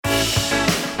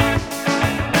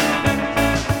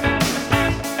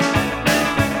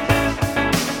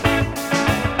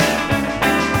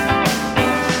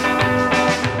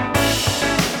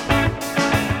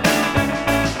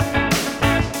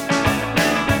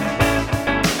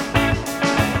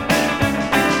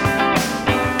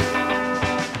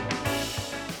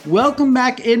Welcome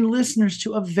back in, listeners,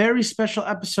 to a very special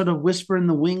episode of Whisper in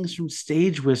the Wings from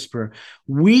Stage Whisper.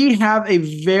 We have a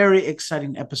very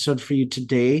exciting episode for you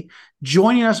today.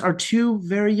 Joining us are two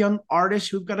very young artists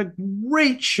who've got a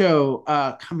great show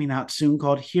coming out soon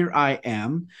called Here I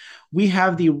Am. We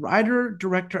have the writer,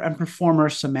 director, and performer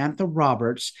Samantha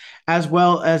Roberts, as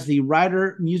well as the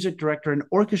writer, music director, and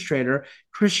orchestrator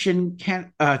Christian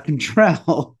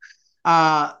Cantrell.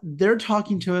 They're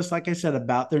talking to us, like I said,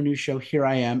 about their new show, Here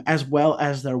I Am, as well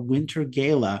as their winter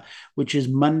gala, which is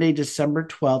Monday, December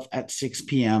 12th at 6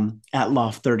 p.m. at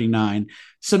Loft 39.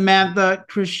 Samantha,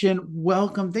 Christian,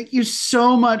 welcome. Thank you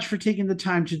so much for taking the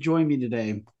time to join me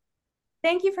today.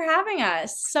 Thank you for having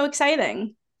us. So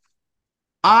exciting.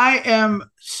 I am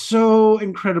so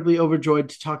incredibly overjoyed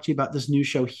to talk to you about this new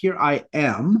show, Here I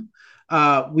Am.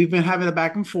 We've been having a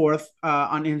back and forth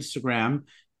on Instagram.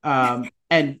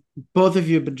 And both of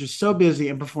you have been just so busy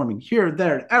and performing here,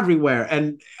 there, and everywhere.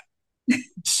 And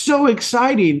so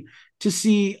exciting to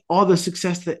see all the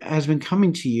success that has been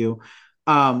coming to you.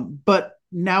 But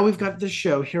now we've got this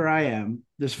show, Here I Am,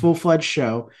 this full-fledged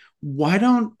show. Why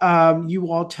don't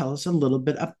you all tell us a little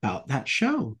bit about that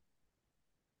show?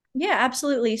 Yeah,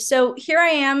 absolutely. So Here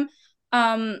I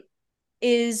Am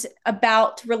is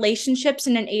about relationships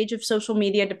in an age of social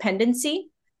media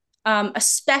dependency,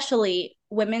 especially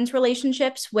women's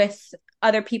relationships with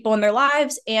other people in their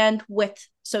lives and with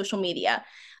social media,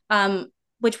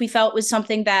 which we felt was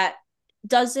something that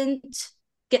doesn't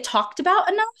get talked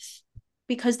about enough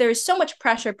because there is so much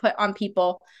pressure put on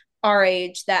people our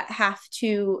age that have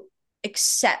to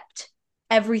accept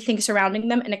everything surrounding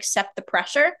them and accept the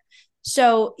pressure.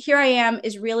 So Here I Am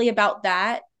is really about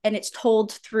that, and it's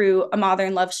told through a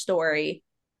modern love story,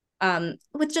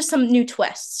 with just some new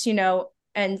twists,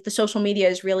 and the social media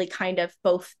is really kind of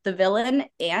both the villain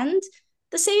and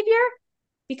the savior,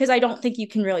 because I don't think you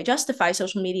can really justify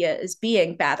social media as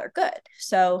being bad or good.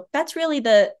 So that's really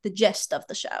the gist of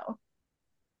the show.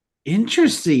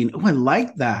 Interesting. Oh, I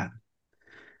like that.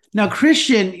 Now,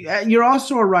 Christian, you're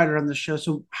also a writer on the show.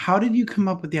 So, how did you come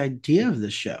up with the idea of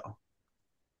this show?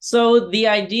 So the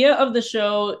idea of the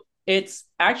show, it's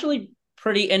actually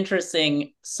pretty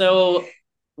interesting. So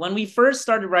when we first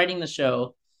started writing the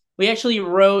show, we actually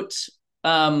wrote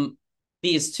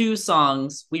these two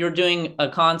songs. We were doing a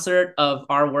concert of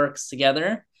our works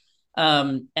together.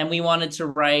 And we wanted to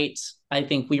write, I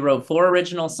think we wrote four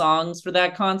original songs for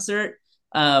that concert.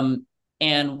 And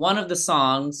one of the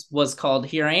songs was called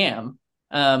Here I Am.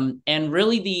 And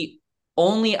really the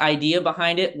only idea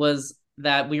behind it was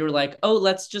that we were like, oh,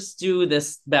 let's just do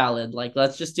this ballad. Like,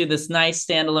 let's just do this nice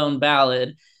standalone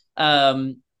ballad.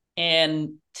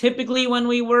 And typically when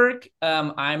we work,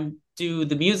 I'm do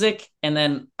the music and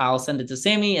then I'll send it to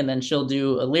Sammy and then she'll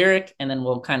do a lyric and then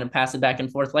we'll kind of pass it back and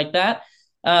forth like that.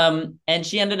 And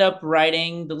she ended up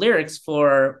writing the lyrics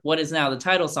for what is now the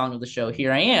title song of the show,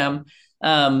 Here I Am.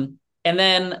 And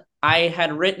then I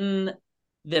had written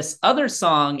this other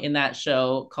song in that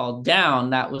show called Down.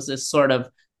 That was this sort of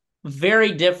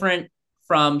very different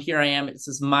from Here I Am. It's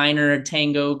this minor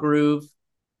tango groove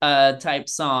type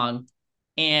song.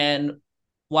 And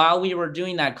while we were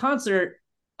doing that concert,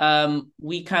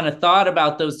 we kind of thought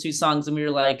about those two songs and we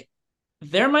were like,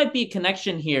 there might be a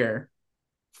connection here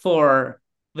for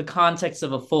the context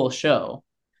of a full show.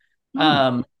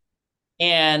 Hmm.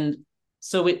 And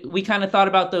so we kind of thought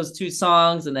about those two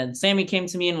songs, and then Sammy came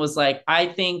to me and was like, I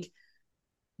think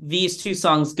these two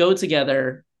songs go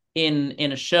together in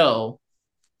a show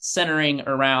centering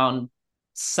around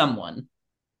someone.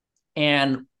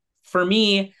 And for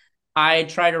me, I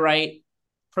try to write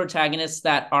protagonists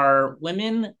that are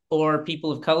women or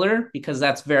people of color because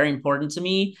that's very important to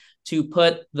me, to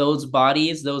put those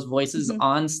bodies, those voices Mm-hmm.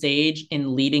 on stage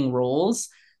in leading roles,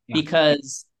 Yeah.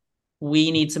 because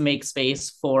we need to make space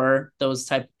for those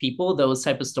type of people, those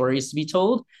type of stories to be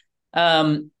told.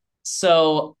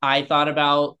 So I thought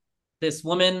about this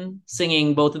woman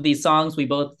singing both of these songs. We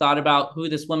both thought about who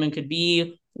this woman could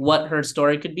be, what her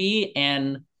story could be.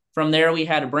 And from there, we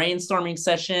had a brainstorming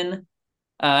session,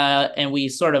 and we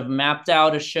sort of mapped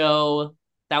out a show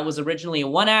that was originally a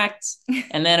one act.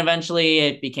 And then eventually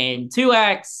it became two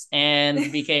acts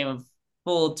and became a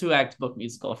full two-act book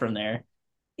musical from there.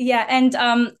 Yeah, and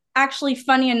actually,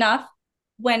 funny enough,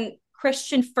 when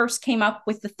Christian first came up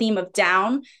with the theme of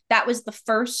Down, that was the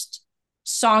first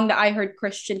song that I heard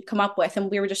Christian come up with, and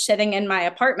we were just sitting in my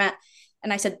apartment,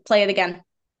 and I said, "Play it again,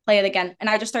 play it again," and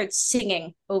I just started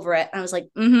singing over it, and I was like,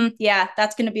 "Yeah,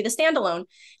 that's going to be the standalone,"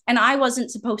 and I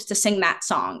wasn't supposed to sing that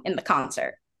song in the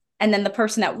concert, and then the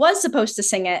person that was supposed to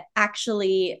sing it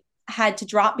actually had to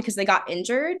drop because they got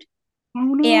injured, Oh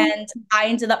no. and I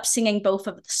ended up singing both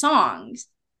of the songs.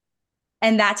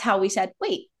 And that's how we said,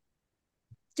 wait,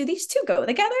 do these two go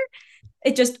together?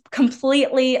 It just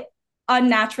completely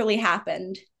unnaturally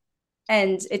happened.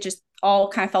 And it just all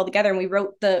kind of fell together. And we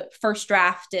wrote the first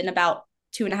draft in about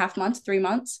 2.5 months, 3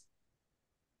 months,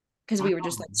 because we were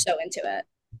just like so into it.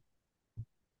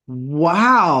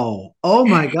 Wow. Oh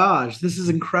my gosh. This is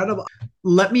incredible.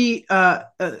 Let me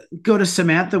go to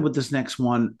Samantha with this next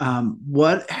one.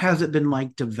 What has it been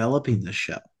like developing this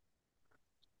show?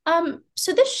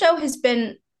 So this show has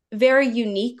been very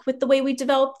unique with the way we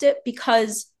developed it,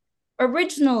 because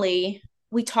originally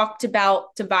we talked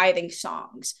about dividing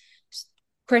songs.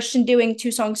 Christian doing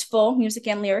 2 songs full music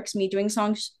and lyrics, me doing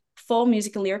songs full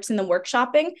music and lyrics, and then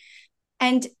workshopping.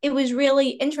 And it was really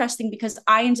interesting because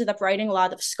I ended up writing a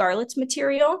lot of Scarlett's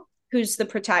material, who's the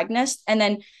protagonist, and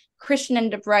then Christian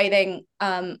ended up writing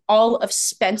all of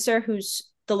Spencer, who's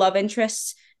the love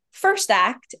interest's first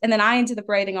act, and then I ended up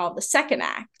writing all of the second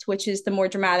act, which is the more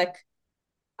dramatic,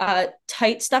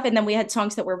 tight stuff. And then we had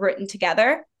songs that were written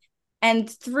together. And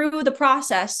through the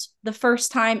process, the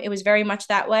first time it was very much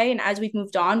that way. And as we've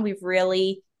moved on, we've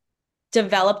really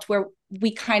developed where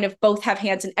we kind of both have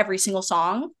hands in every single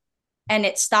song. And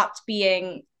it stopped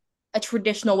being a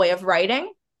traditional way of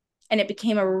writing. And it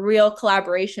became a real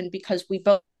collaboration because we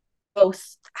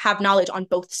both have knowledge on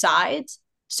both sides.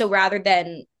 So rather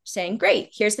than saying, great,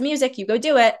 here's the music, you go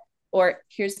do it, or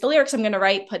here's the lyrics I'm going to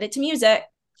write, put it to music,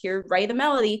 here, write the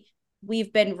melody,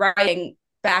 we've been writing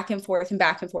back and forth and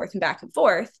back and forth and back and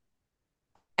forth.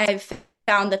 I've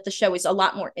found that the show is a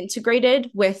lot more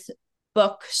integrated with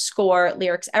book, score,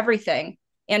 lyrics, everything,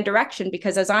 and direction,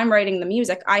 because as I'm writing the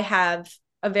music, I have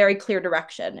a very clear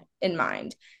direction in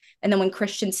mind. And then when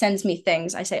Christian sends me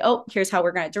things, I say, oh, here's how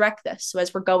we're going to direct this. So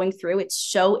as we're going through, it's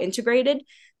so integrated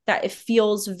that it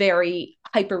feels very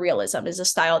hyper-realism is a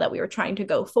style that we were trying to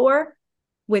go for,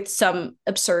 with some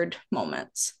absurd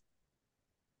moments.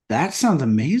 That sounds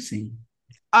amazing.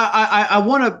 I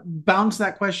want to bounce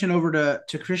that question over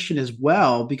to Christian as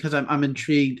well, because I'm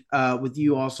intrigued with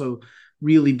you also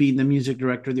really being the music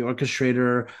director, the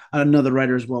orchestrator, another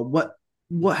writer as well.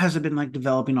 What has it been like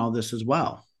developing all this as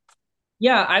well?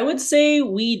 Yeah, I would say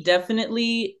we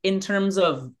definitely, in terms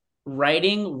of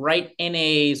writing, write in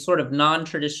a sort of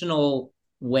non-traditional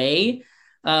way.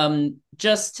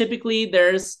 Just typically,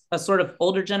 there's a sort of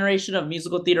older generation of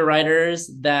musical theater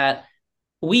writers that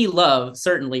we love,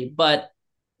 certainly, but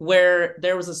where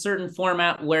there was a certain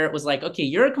format where it was like, okay,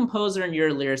 you're a composer and you're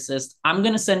a lyricist. I'm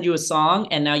going to send you a song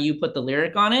and now you put the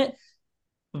lyric on it.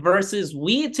 Versus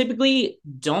we typically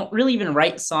don't really even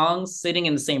write songs sitting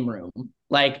in the same room.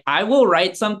 Like I will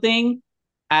write something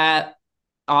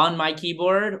on my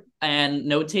keyboard and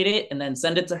notate it and then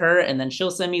send it to her, and then she'll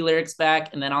send me lyrics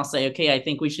back, and then I'll say, okay, I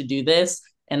think we should do this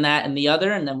and that and the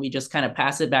other, and then we just kind of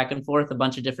pass it back and forth a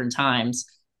bunch of different times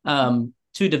to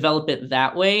develop it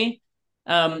that way.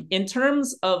 In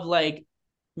terms of like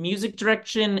music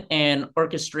direction and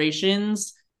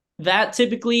orchestrations, that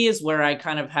typically is where I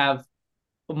kind of have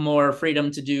more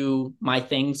freedom to do my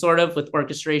thing, sort of, with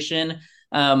orchestration.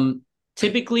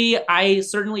 Typically, I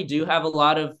certainly do have a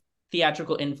lot of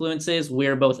theatrical influences.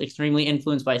 We're both extremely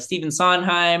influenced by Stephen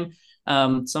Sondheim.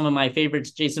 Some of my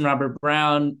favorites, Jason Robert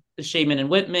Brown, Shaman and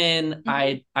Whitman.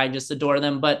 Mm-hmm. I just adore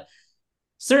them. But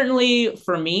certainly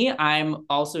for me, I'm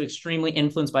also extremely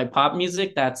influenced by pop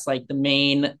music. That's like the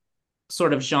main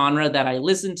sort of genre that I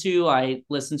listen to. I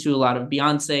listen to a lot of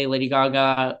Beyonce, Lady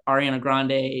Gaga, Ariana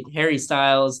Grande, Harry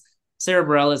Styles, Sarah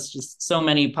Bareilles, just so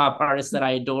many pop artists that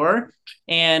I adore.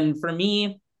 And for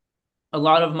me, a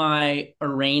lot of my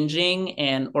arranging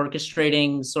and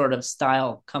orchestrating sort of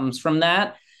style comes from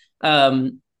that.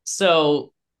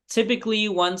 So typically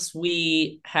once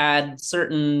we had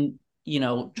certain,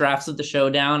 drafts of the show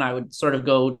down, I would sort of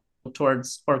go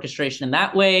towards orchestration in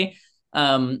that way.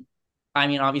 I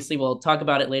mean, obviously we'll talk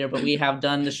about it later, but we have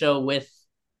done the show with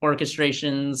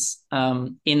orchestrations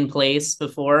in place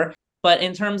before. But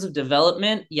in terms of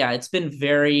development, yeah, it's been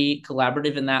very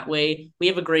collaborative in that way. We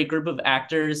have a great group of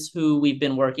actors who we've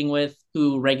been working with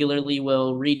who regularly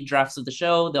will read drafts of the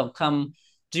show. They'll come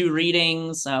do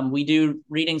readings. We do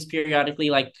readings periodically,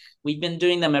 like we've been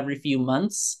doing them every few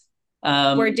months.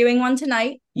 We're doing one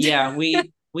tonight. Yeah,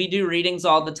 we do readings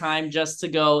all the time just to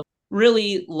go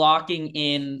really locking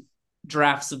in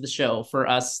drafts of the show for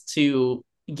us to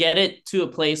get it to a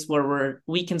place where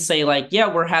we can say like,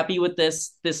 yeah, we're happy with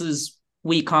this.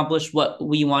 We accomplished what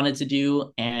we wanted to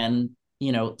do, and,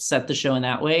 set the show in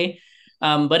that way.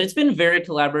 But it's been very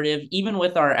collaborative. Even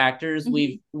with our actors,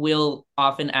 we'll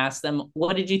often ask them,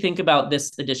 what did you think about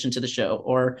this addition to the show?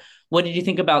 Or what did you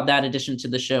think about that addition to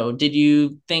the show? Did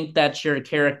you think that your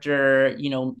character,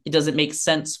 does it make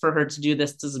sense for her to do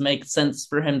this? Does it make sense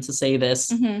for him to say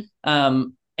this?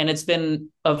 And it's been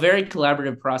a very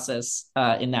collaborative process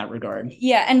in that regard.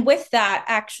 Yeah. And with that,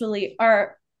 actually,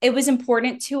 it was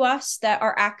important to us that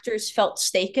our actors felt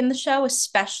stake in the show,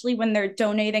 especially when they're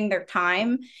donating their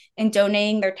time and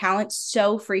donating their talent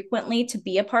so frequently to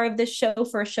be a part of this show,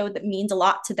 for a show that means a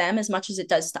lot to them as much as it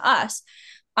does to us.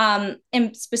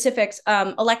 In specifics,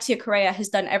 Alexia Correa has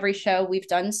done every show we've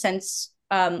done since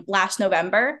last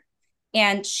November.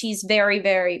 And she's very,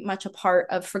 very much a part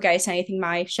of Forget I Said Anything,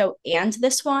 my show, and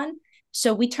this one.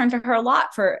 So we turn to her a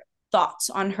lot for thoughts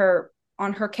on her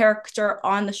character,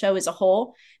 on the show as a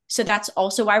whole. So that's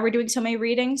also why we're doing so many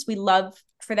readings. We love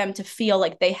for them to feel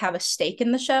like they have a stake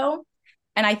in the show.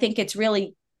 And I think it's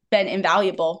really been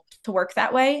invaluable to work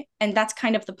that way. And that's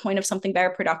kind of the point of Something Better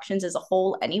Productions as a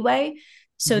whole anyway.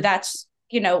 So that's,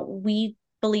 we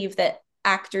believe that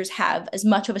actors have as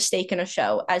much of a stake in a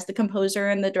show as the composer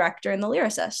and the director and the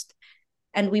lyricist.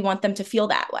 And we want them to feel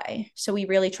that way. So we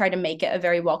really try to make it a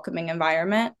very welcoming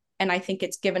environment. And I think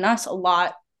it's given us a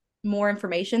lot more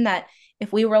information that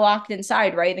if we were locked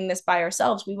inside writing this by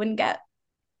ourselves, we wouldn't get.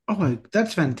 Oh,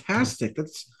 that's fantastic.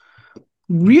 That's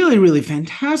really, really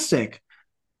fantastic.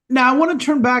 Now I want to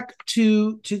turn back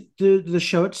to the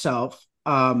show itself.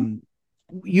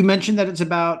 You mentioned that it's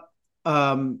about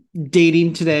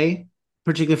dating today,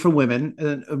 particularly for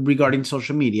women, regarding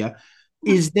social media.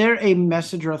 Is there a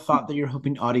message or a thought that you're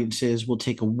hoping audiences will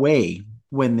take away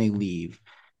when they leave?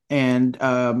 And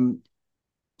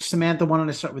Samantha, why don't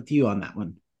I start with you on that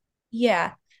one?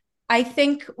 Yeah, I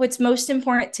think what's most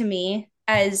important to me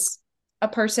as a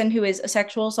person who is a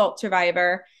sexual assault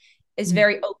survivor is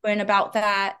very open about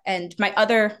that. And my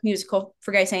other musical,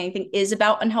 Forget I Said Anything, is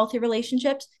about unhealthy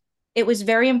relationships. It was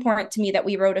very important to me that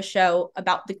we wrote a show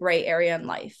about the gray area in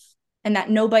life, and that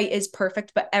nobody is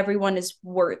perfect, but everyone is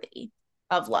worthy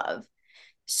of love.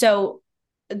 So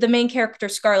the main character,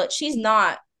 Scarlett, she's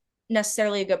not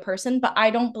necessarily a good person, but I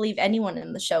don't believe anyone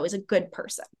in the show is a good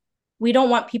person. We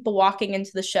don't want people walking into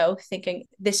the show thinking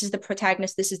this is the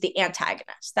protagonist, this is the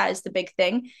antagonist. That is the big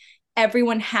thing.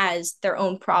 Everyone has their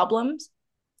own problems,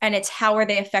 and it's how are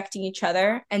they affecting each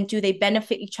other, and do they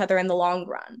benefit each other in the long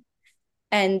run?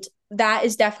 And that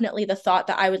is definitely the thought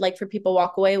that I would like for people to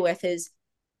walk away with, is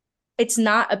it's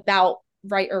not about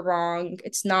right or wrong.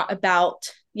 It's not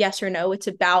about yes or no. It's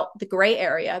about the gray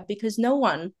area, because no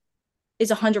one is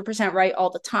 100% right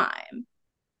all the time.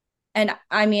 And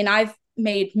I mean, I've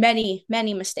made many,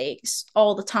 many mistakes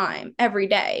all the time, every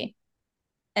day.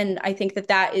 And I think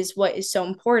that is what is so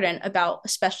important about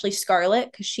especially Scarlett,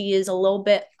 because she is a little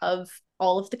bit of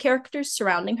all of the characters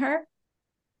surrounding her,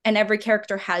 and every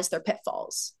character has their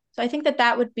pitfalls. So I think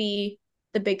that would be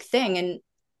the big thing. And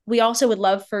we also would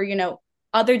love for,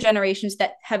 other generations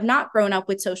that have not grown up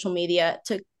with social media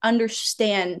to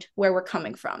understand where we're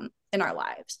coming from in our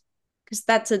lives.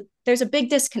 Because there's a big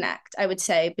disconnect, I would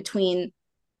say, between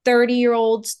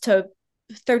 30-year-olds to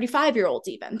 35-year-olds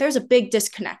even. There's a big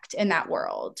disconnect in that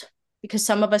world, because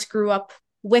some of us grew up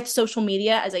with social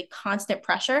media as a constant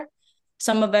pressure.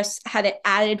 Some of us had it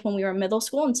added when we were in middle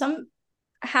school, and some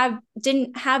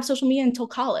didn't have social media until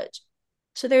college.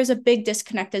 So there's a big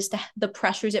disconnect as to the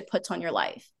pressures it puts on your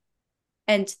life.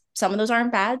 And some of those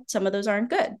aren't bad, some of those aren't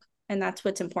good. And that's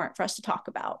what's important for us to talk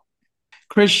about.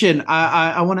 Christian,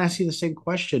 I want to ask you the same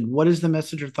question. What is the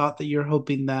message or thought that you're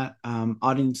hoping that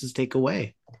audiences take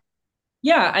away?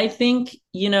 Yeah, I think,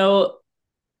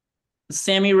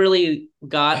 Sammy really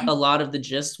got a lot of the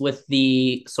gist with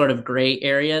the sort of gray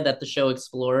area that the show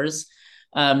explores.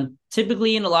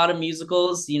 Typically in a lot of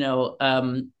musicals,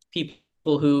 people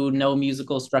who know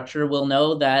musical structure will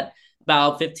know that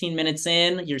about 15 minutes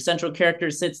in, your central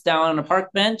character sits down on a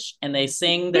park bench and they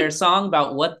sing their song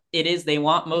about what it is they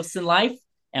want most in life.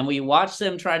 And we watch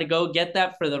them try to go get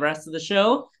that for the rest of the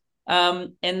show.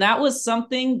 And that was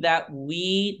something that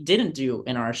we didn't do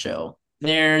in our show.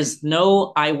 There's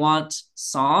no I want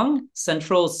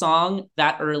central song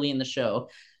that early in the show.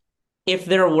 If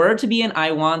there were to be an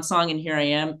I want song in Here I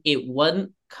Am, it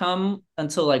wouldn't come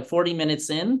until like 40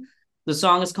 minutes in. The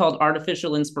song is called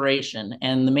Artificial Inspiration,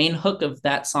 and the main hook of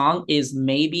that song is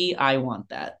maybe I want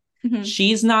that. Mm-hmm.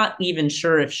 She's not even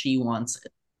sure if she wants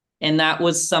it. And that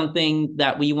was something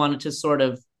that we wanted to sort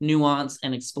of nuance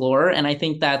and explore. And I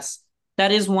think that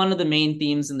is one of the main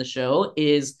themes in the show,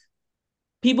 is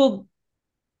people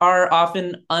are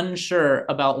often unsure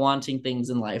about wanting things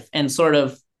in life, and sort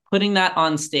of putting that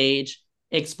on stage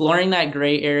exploring that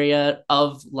gray area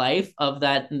of life, of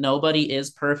that nobody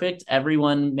is perfect,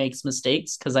 everyone makes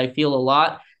mistakes. Because I feel a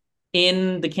lot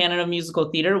in the canon of musical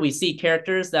theater, we see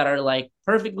characters that are like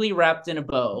perfectly wrapped in a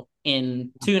bow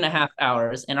in 2.5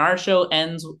 hours, and our show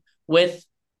ends with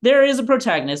there is a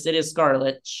protagonist. It is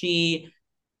Scarlet.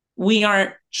 We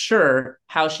aren't sure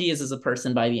how she is as a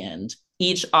person by the end.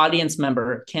 Each audience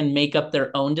member can make up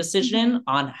their own decision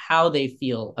on how they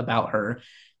feel about her.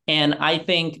 And I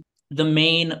think the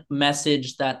main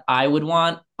message that I would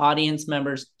want audience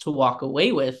members to walk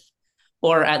away with,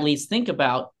 or at least think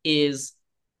about, is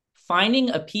finding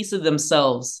a piece of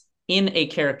themselves in a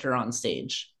character on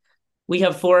stage. We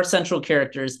have 4 central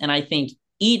characters, and I think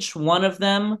each one of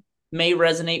them may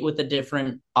resonate with a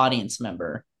different audience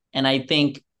member. And I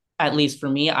think, at least for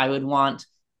me, I would want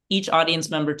each audience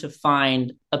member to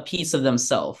find a piece of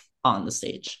themselves on the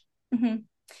stage. Mm-hmm.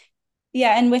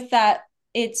 Yeah, and with that,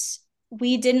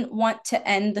 we didn't want to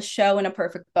end the show in a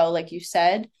perfect bow, like you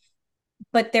said,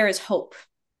 but there is hope.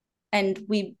 And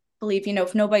we believe,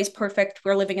 if nobody's perfect,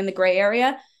 we're living in the gray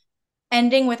area.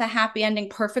 Ending with a happy ending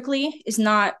perfectly it's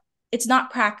not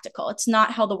practical. It's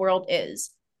not how the world is.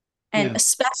 And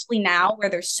especially now where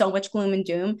there's so much gloom and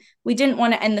doom, we didn't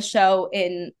want to end the show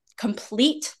in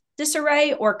complete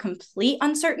disarray or complete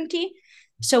uncertainty.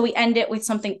 So we end it with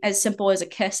something as simple as a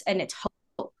kiss, and it's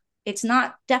hope. It's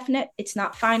not definite. It's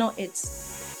not final.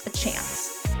 It's a chance.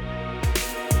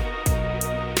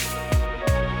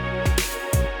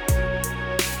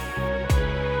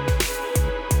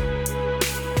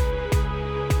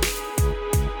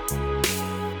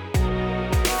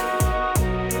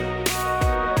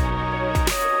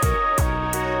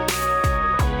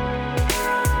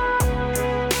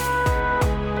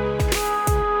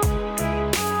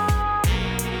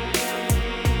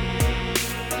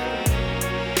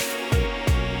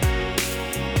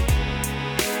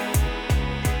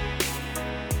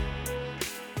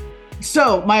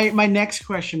 So my next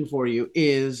question for you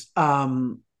is, how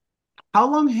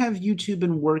long have you two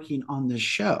been working on this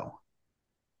show?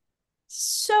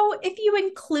 So if you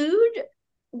include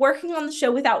working on the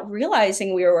show without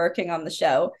realizing we were working on the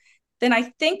show, then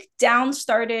I think Down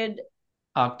started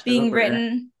October being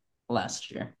written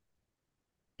last year.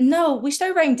 No, we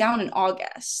started writing Down in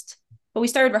August, but we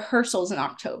started rehearsals in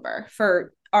October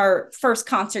for our first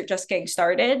concert just getting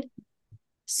started.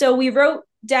 So we wrote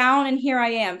Down and Here I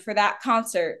Am for that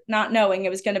concert, not knowing it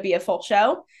was going to be a full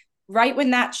show. Right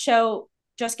when that show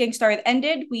just getting started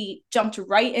ended, we jumped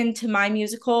right into my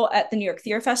musical at the New York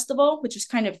Theater Festival, which just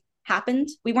kind of happened.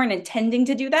 We weren't intending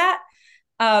to do that.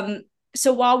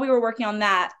 So while we were working on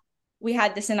that, we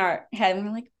had this in our head and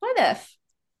we're like, what if?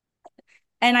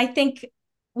 And I think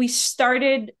we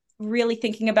started really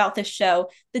thinking about this show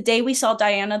the day we saw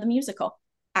Diana the musical,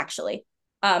 actually.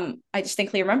 I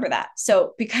distinctly remember that.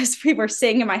 So because we were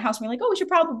sitting in my house, we were like, oh, we should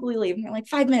probably leave. And we're like,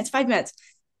 5 minutes.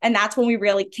 And that's when we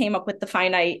really came up with the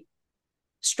finite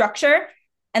structure.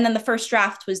 And then the first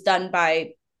draft was done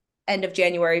by end of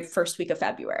January, first week of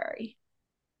February.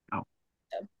 Oh.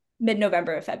 So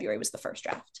mid-November of February was the first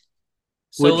draft.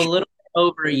 So a little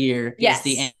over a year yes. is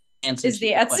the answer is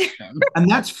the answer. Question. And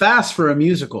that's fast for a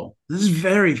musical. This is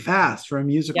very fast for a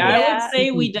musical. Yeah, I would say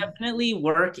we definitely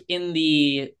work in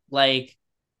the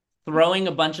throwing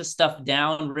a bunch of stuff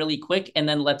down really quick and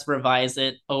then let's revise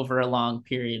it over a long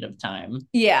period of time.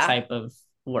 Yeah. Type of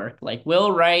work.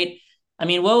 We'll write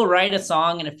a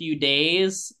song in a few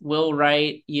days. We'll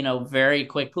write, very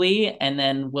quickly, and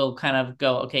then we'll kind of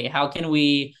go, okay, how can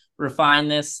we refine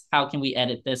this? How can we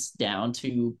edit this down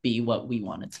to be what we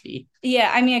want it to be?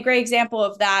 Yeah, a great example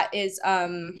of that is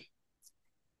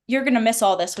You're Gonna Miss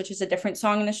All This, which is a different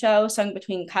song in the show, sung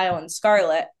between Kyle and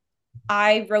Scarlett.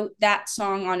 I wrote that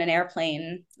song on an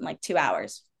airplane in 2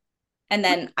 hours. And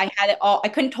then I had it all, I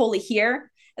couldn't totally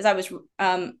hear as I was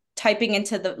typing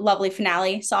into the lovely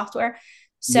Finale software.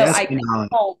 So I came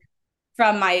home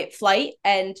from my flight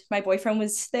and my boyfriend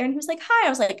was there and he was like, hi. I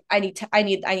was like, I need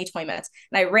 20 minutes.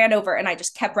 And I ran over and I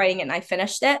just kept writing it and I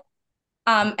finished it.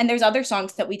 And there's other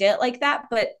songs that we did like that,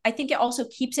 but I think it also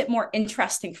keeps it more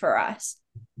interesting for us.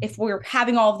 If we're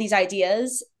having all of these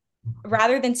ideas,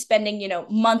 rather than spending,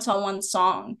 months on one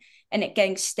song and it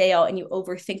getting stale and you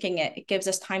overthinking it, it gives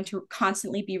us time to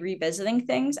constantly be revisiting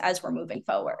things as we're moving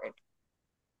forward.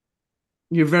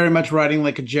 You're very much writing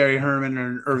like a Jerry Herman or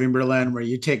an Irving Berlin, where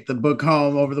you take the book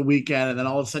home over the weekend and then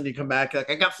all of a sudden you come back like,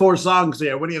 I got 4 songs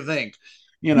here. What do you think?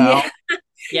 Yeah.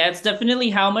 Yeah, it's definitely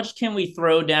how much can we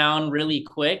throw down really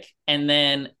quick and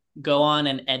then go on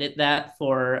and edit that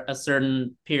for a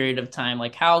certain period of time.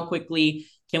 How quickly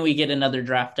can we get another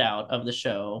draft out of the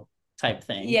show type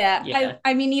thing? Yeah.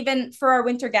 I mean, even for our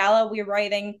winter gala, we were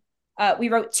writing We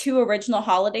wrote 2 original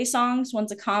holiday songs.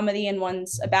 One's a comedy and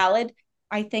one's a ballad.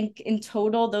 I think in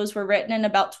total, those were written in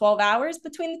about 12 hours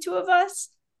between the 2 of us.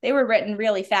 They were written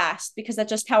really fast because that's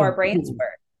just how our brains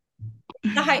work.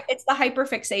 It's the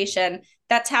hyperfixation.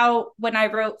 That's how, when I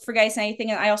wrote For Guys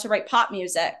Anything, and I also write pop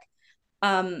music,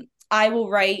 I will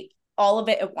write all of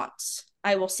it at once.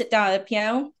 I will sit down at a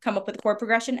piano, come up with a chord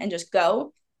progression, and just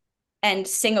go and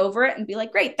sing over it and be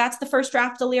like, great, that's the first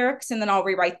draft of lyrics. And then I'll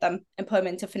rewrite them and put them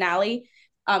into Finale.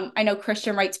 I know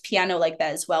Christian writes piano like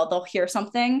that as well. They'll hear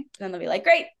something and then they'll be like,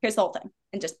 great, here's the whole thing,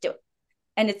 and just do it.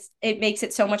 And it makes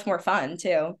it so much more fun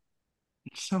too.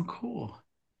 It's so cool.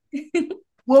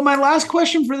 Well, my last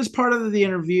question for this part of the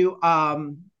interview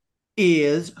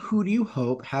is, who do you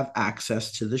hope have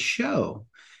access to the show?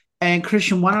 And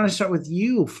Christian, why don't I start with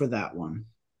you for that one?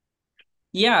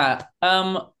 Yeah.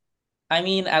 I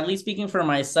mean, at least speaking for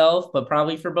myself, but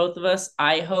probably for both of us,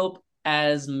 I hope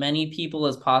as many people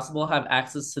as possible have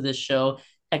access to this show.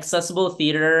 Accessible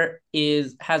theater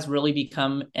has really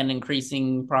become an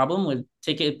increasing problem. With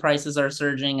ticket prices are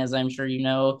surging, as I'm sure you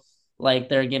know, like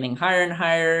they're getting higher and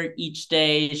higher each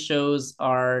day. Shows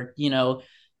are,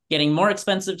 getting more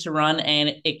expensive to run,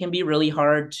 and it can be really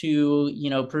hard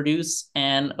to, produce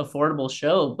an affordable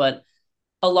show. But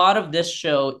a lot of this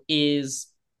show is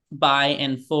by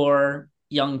and for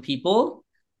young people.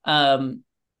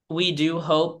 We do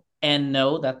hope and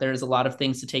know that there's a lot of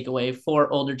things to take away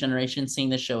for older generations seeing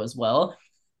this show as well.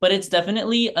 But it's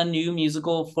definitely a new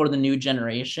musical for the new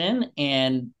generation.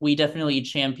 And we definitely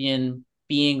champion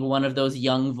being one of those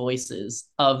young voices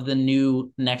of the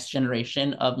new next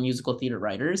generation of musical theater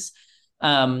writers.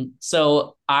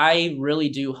 So I really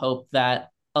do hope that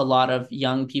a lot of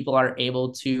young people are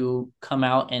able to come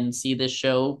out and see this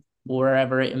show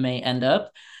wherever it may end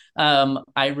up.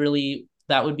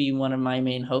 That would be one of my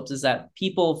main hopes, is that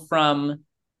people from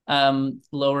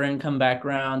lower income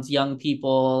backgrounds, young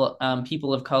people,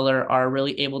 people of color are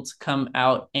really able to come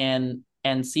out and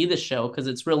see the show, because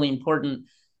it's really important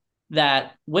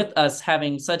that with us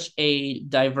having such a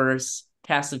diverse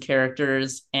cast of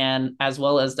characters, and as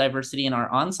well as diversity in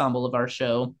our ensemble of our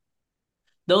show,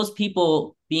 those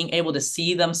people being able to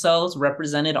see themselves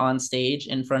represented on stage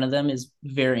in front of them is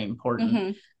very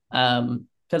important.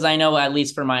 Because I know, at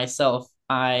least for myself,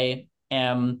 I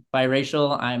am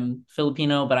biracial, I'm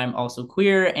Filipino, but I'm also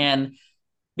queer, and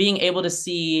being able to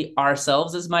see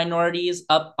ourselves as minorities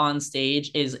up on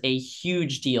stage is a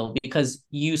huge deal, because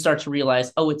you start to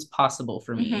realize, oh, it's possible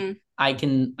for me. I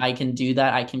can do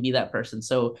that. I can be that person.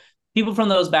 So people from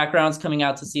those backgrounds coming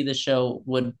out to see the show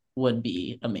would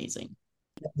be amazing.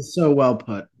 So well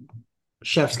put.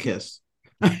 Chef's kiss.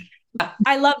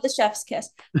 I love the chef's kiss.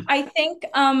 I think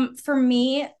for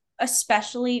me,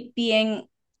 especially being,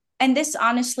 and this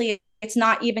honestly, it's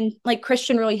not even like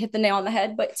Christian really hit the nail on the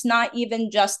head, but it's not even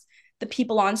just the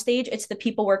people on stage, it's the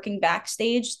people working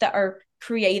backstage that are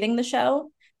creating the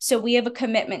show. So we have a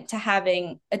commitment to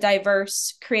having a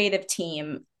diverse creative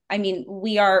team. I mean,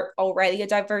 we are already a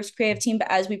diverse creative team, but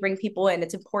as we bring people in,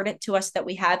 it's important to us that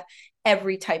we have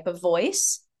every type of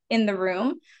voice in the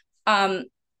room. And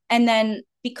then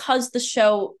because the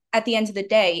show at the end of the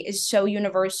day is so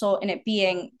universal in it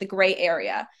being the gray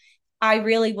area, I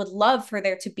really would love for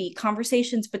there to be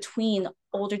conversations between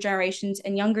older generations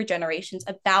and younger generations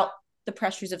about the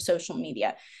pressures of social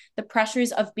media, the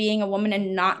pressures of being a woman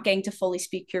and not getting to fully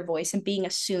speak your voice and being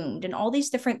assumed, and all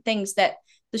these different things that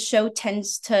the show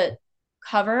tends to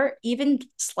cover, even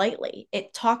slightly.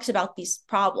 It talks about these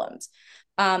problems.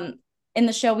 In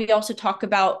the show, we also talk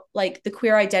about like the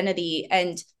queer identity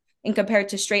and compared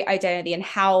to straight identity, and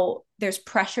how there's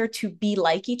pressure to be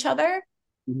like each other,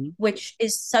 which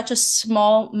is such a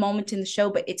small moment in the show,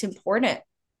 but it's important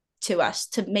to us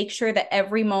to make sure that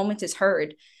every moment is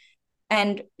heard.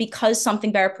 And because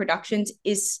Something Better Productions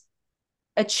is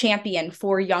a champion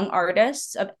for young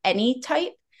artists of any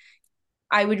type,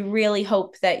 I would really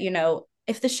hope that,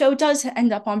 if the show does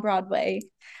end up on Broadway,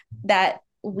 that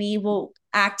we will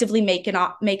actively make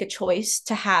a choice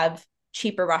to have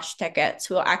cheaper rush tickets.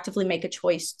 We'll actively make a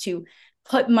choice to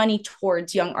put money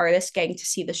towards young artists getting to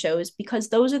see the shows, because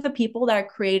those are the people that are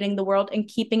creating the world and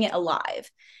keeping it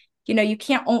alive. You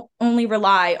can't only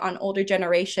rely on older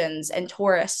generations and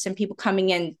tourists and people coming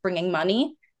in bringing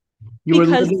money. You were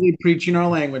literally preaching our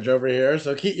language over here.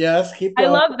 So keep going. I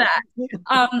love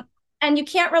that. And you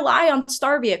can't rely on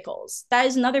star vehicles. That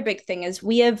is another big thing, is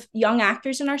we have young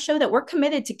actors in our show that we're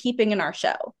committed to keeping in our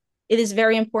show. It is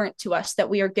very important to us that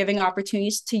we are giving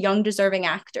opportunities to young deserving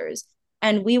actors.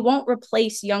 And we won't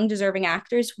replace young deserving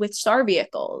actors with star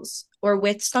vehicles or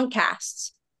with stunt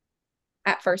casts.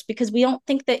 at first because we don't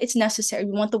think that it's necessary.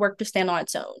 We want the work to stand on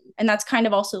its own. And that's kind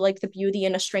of also like the beauty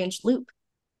in A Strange Loop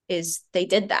is they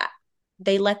did that.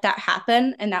 They let that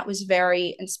happen. And that was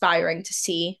very inspiring to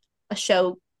see a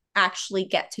show actually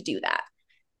get to do that.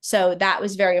 So that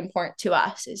was very important to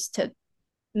us, is to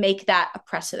make that a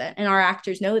precedent. And our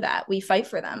actors know that. We fight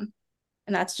for them.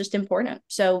 And that's just important.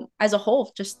 So as a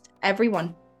whole, just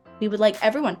everyone, we would like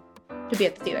everyone to be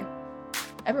at the theater.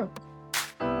 Everyone.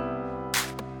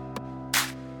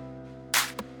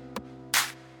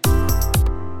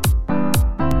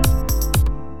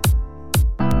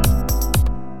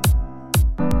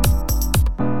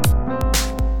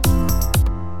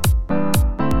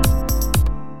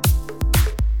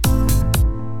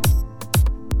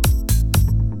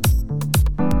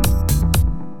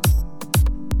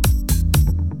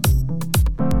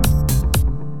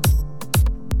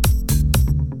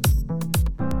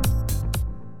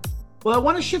 Well, I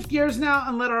want to shift gears now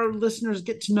and let our listeners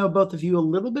get to know both of you a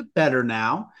little bit better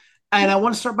now. And I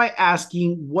want to start by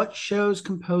asking what shows,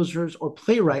 composers, or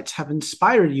playwrights have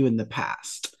inspired you in the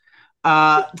past?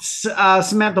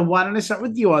 Samantha, why don't I start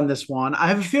with you on this one? I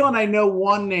have a feeling I know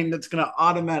one name that's going to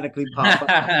automatically pop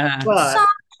up. But...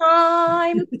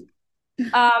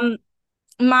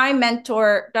 My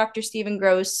mentor, Dr. Stephen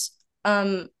Gross,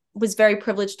 was very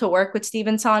privileged to work with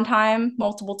Stephen Sondheim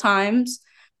multiple times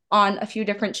on a few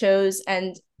different shows,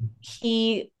 and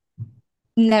he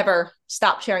never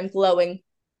stopped sharing glowing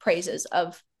praises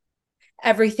of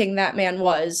everything that man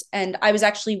was. And I was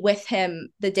actually with him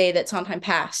the day that Sondheim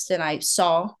passed, and I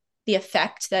saw the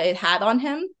effect that it had on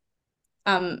him.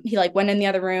 He like went in the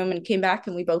other room and came back,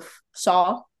 and we both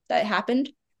saw that it happened.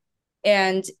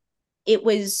 And it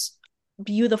was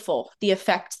beautiful, the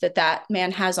effect that that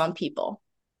man has on people.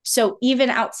 So even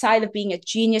outside of being a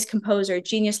genius composer, a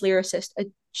genius lyricist, a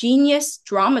genius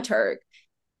dramaturg,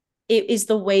 it is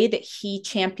the way that he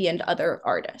championed other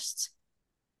artists.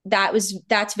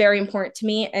 That's very important to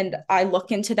me, and I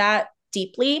look into that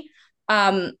deeply.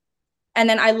 And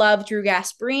then I love Drew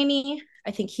Gasparini.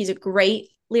 I think he's a great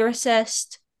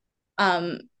lyricist.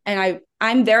 And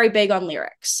I'm very big on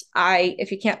lyrics.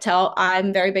 If you can't tell,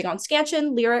 I'm very big on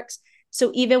scansion lyrics.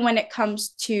 So even when it comes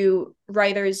to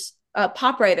writers,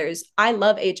 pop writers, I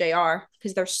love AJR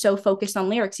because they're so focused on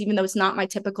lyrics, even though it's not my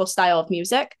typical style of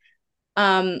music.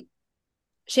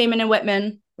 Shaman and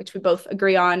Whitman, which we both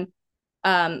agree on.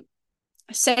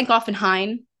 Sankoff and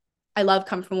Hine, I love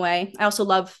Come From Away. I also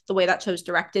love the way that show's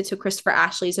directed. So Christopher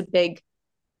Ashley is a big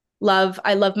love.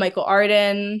 I love Michael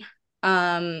Arden.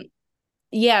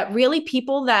 Yeah, really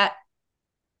people that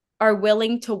are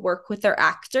willing to work with their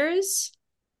actors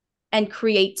and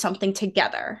create something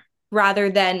together rather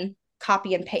than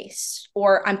copy and paste,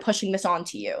 or I'm pushing this on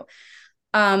to you.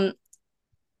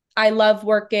 I love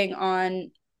working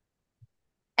on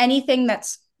anything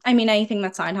that's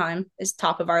Sondheim is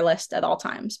top of our list at all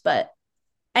times, but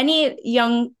any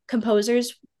young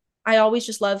composers, I always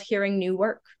just love hearing new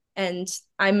work, and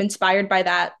I'm inspired by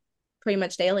that pretty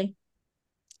much daily.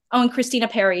 Oh, and Christina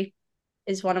Perri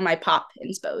is one of my pop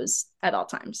inspos at all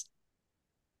times.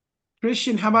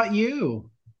 Christian, how about you?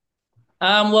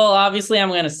 Well, obviously, I'm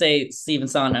going to say Stephen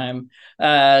Sondheim.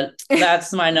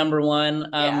 That's my number one.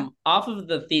 Yeah. Off of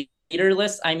the theater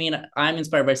list, I mean, I'm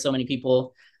inspired by so many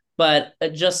people, but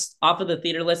just off of the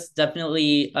theater list,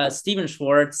 definitely Stephen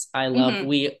Schwartz. I love. Mm-hmm.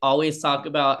 We always talk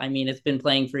about. I mean, it's been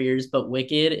playing for years, but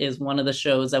Wicked is one of the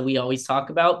shows that we always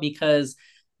talk about because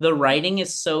the writing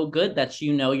is so good that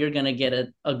you know you're going to get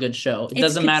a good show. It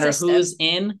doesn't matter who's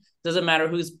in, doesn't matter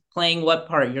who's playing what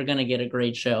part, you're going to get a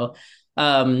great show.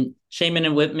 Shaman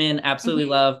and Whitman, absolutely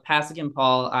love. Pasek and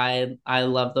Paul, I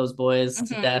love those boys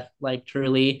to death, like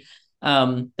truly.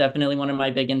 Definitely one of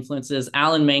my big influences.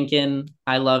 Alan Menken,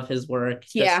 I love his work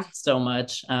just so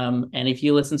much. And if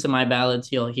you listen to my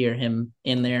ballads, you'll hear him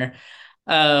in there.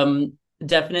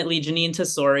 Definitely Janine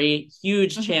Tesori,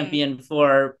 huge champion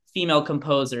for female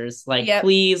composers. Like,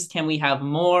 please, can we have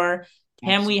more?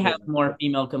 Can we have more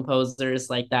female composers?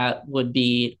 Like, that would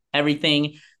be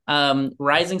everything.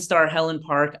 Rising star Helen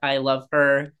Park, I love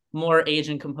her. More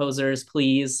Asian composers,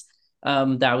 please.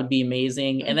 That would be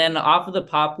amazing. And then off of the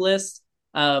pop list,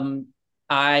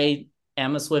 I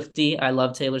am a Swiftie. I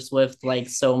love Taylor Swift like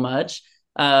so much.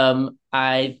 Her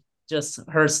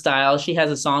style, she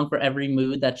has a song for every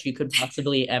mood that you could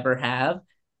possibly ever have.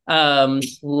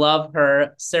 Love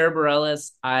her. Sarah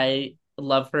Bareilles, I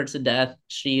love her to death.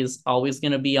 She's always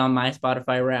going to be on my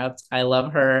Spotify Wrapped. I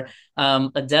love her.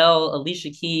 Adele, Alicia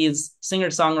Keys,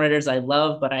 singer-songwriters I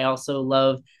love, but I also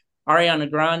love Ariana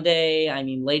Grande. I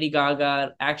mean, Lady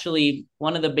Gaga. Actually,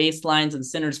 one of the bass lines in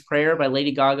Sinner's Prayer by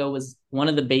Lady Gaga was one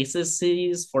of the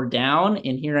bases for Down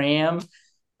in Here I Am.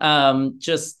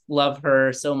 Just love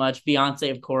her so much.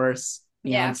 Beyonce, of course.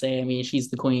 Yeah. Beyonce, I mean, she's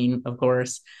the queen, of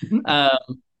course.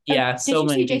 Yeah, Did so you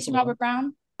many see Jason people. Robert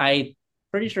Brown? I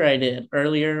pretty sure I did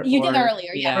earlier. You did or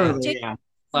earlier, yeah. Earlier, yeah.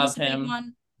 Love Was a big him.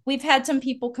 one. We've had some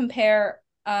people compare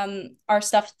our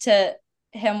stuff to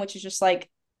him, which is just like,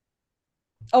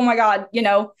 oh my God,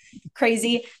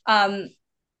 crazy.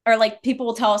 Or like people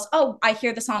will tell us, oh, I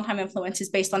hear the Sondheim influence is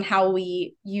based on how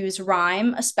we use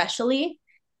rhyme, especially,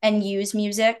 and use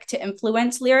music to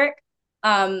influence lyric.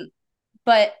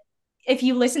 But if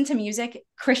you listen to music,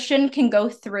 Christian can go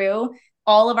through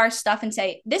all of our stuff and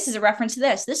say, this is a reference to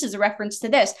this. This is a reference to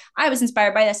this. I was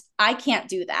inspired by this. I can't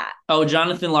do that. Oh,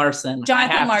 Jonathan Larson. I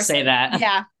have to say that.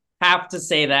 Yeah. Have to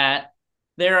say that.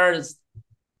 There are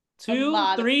 3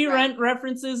 Rent. Rent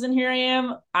references in Here I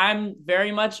Am. I'm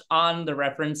very much on the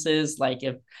references. Like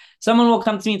if someone will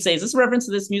come to me and say, is this a reference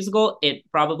to this musical? It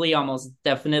probably almost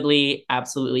definitely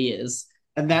absolutely is.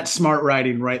 And that's smart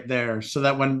writing right there. So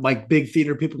that when like big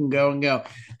theater people can go and go,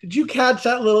 did you catch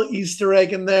that little Easter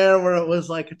egg in there where it was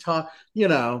like a talk,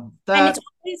 that. And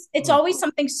it's always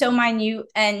something so minute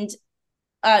and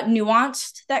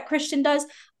nuanced that Christian does.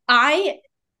 I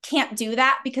can't do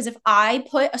that because if I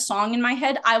put a song in my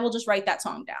head, I will just write that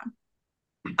song down.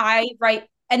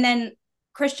 And then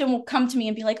Christian will come to me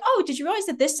and be like, oh, did you realize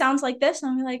that this sounds like this?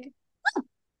 And I'm like,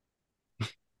 oh.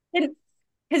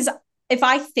 Because if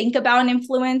I think about an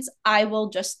influence, I will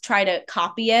just try to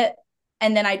copy it.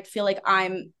 And then I feel like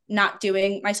I'm not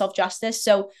doing myself justice.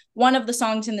 So one of the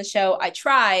songs in the show I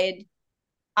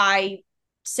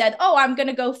said, oh, I'm going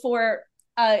to go for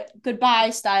a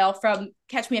Goodbye style from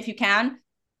Catch Me If You Can.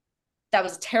 That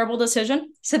was a terrible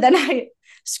decision. So then I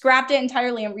scrapped it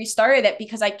entirely and restarted it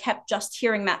because I kept just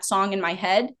hearing that song in my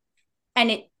head and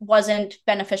it wasn't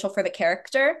beneficial for the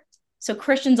character. So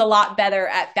Christian's a lot better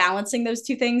at balancing those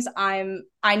two things. I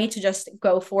need to just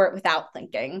go for it without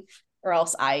thinking, or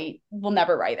else I will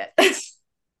never write it.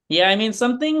 Yeah, I mean,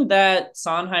 something that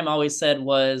Sondheim always said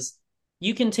was,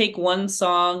 you can take one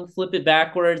song, flip it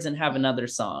backwards, and have another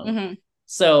song. Mm-hmm.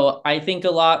 So I think a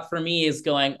lot for me is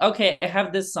going, okay, I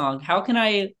have this song. How can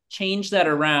I change that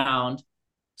around,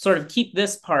 sort of keep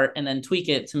this part, and then tweak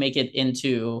it to make it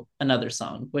into another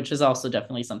song, which is also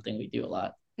definitely something we do a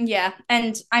lot. Yeah.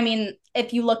 And I mean,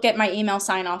 if you look at my email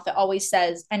sign off, it always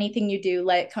says, anything you do,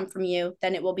 let it come from you,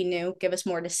 then it will be new. Give us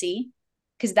more to see.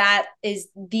 Because that is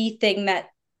the thing that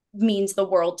means the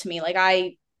world to me. Like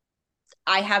I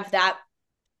have that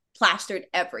plastered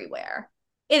everywhere.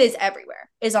 It is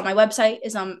everywhere. It is on my website,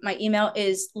 is on my email,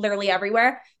 is literally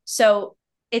everywhere. So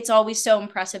it's always so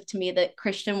impressive to me that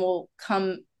Christian will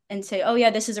come and say, oh yeah,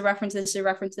 this is a reference, this is a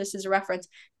reference, this is a reference.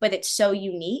 But it's so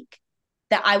unique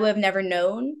that I would have never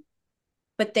known,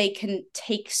 but they can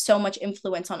take so much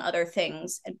influence on other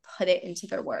things and put it into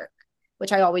their work,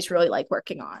 which I always really like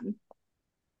working on.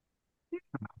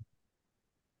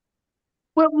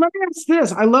 Well, let me ask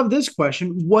this. I love this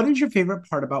question. What is your favorite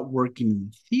part about working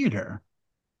in theater?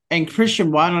 And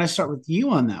Christian, why don't I start with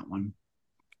you on that one?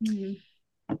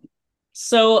 Mm-hmm.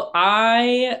 So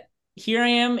Here I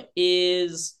Am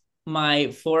is my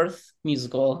 4th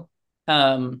musical.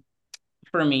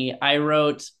 For me, I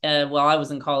wrote, while I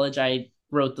was in college, I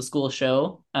wrote the school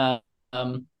show.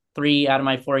 3 out of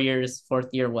my 4 years, 4th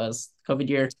year was COVID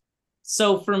year.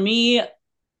 So for me,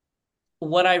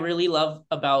 what I really love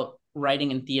about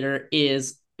writing in theater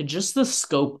is just the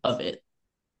scope of it,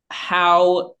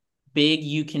 how big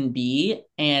you can be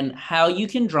and how you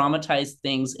can dramatize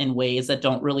things in ways that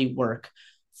don't really work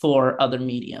for other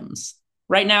mediums.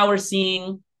 Right now, we're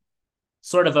seeing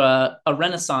sort of a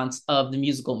renaissance of the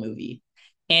musical movie.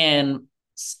 And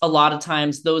a lot of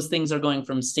times those things are going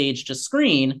from stage to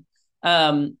screen,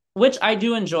 which I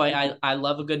do enjoy. I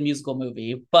love a good musical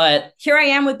movie, but Here I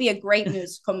Am would be a great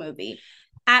musical movie.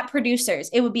 At Producers,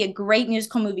 it would be a great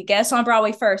musical movie. Get us on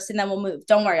Broadway first and then we'll move.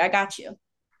 Don't worry, I got you.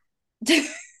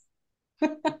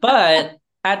 But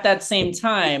at that same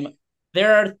time,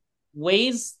 there are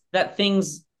ways that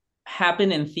things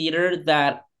happen in theater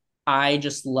that I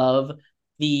just love.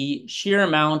 The sheer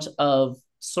amount of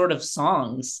sort of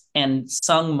songs and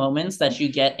sung moments that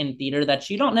you get in theater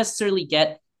that you don't necessarily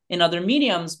get in other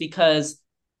mediums, because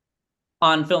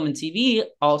on film and TV,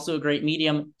 also a great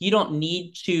medium, you don't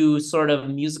need to sort of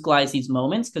musicalize these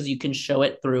moments because you can show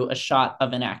it through a shot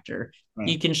of an actor. Right.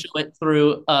 You can show it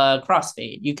through a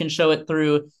crossfade. You can show it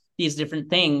through these different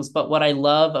things. But what I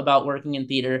love about working in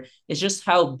theater is just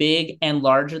how big and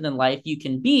larger than life you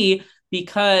can be,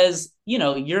 because,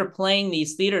 you're playing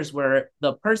these theaters where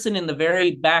the person in the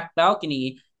very back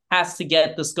balcony has to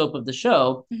get the scope of the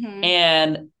show. Mm-hmm.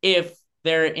 And if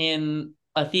they're in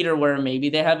a theater where maybe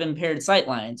they have impaired sight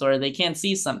lines or they can't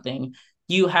see something,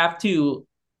 you have to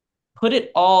put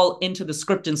it all into the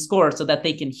script and score so that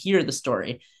they can hear the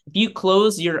story. If you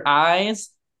close your eyes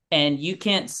and you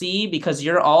can't see because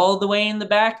you're all the way in the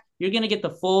back, you're going to get the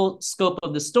full scope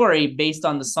of the story based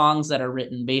on the songs that are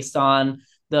written, based on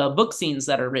the book scenes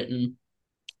that are written.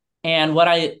 And what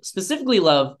I specifically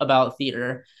love about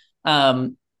theater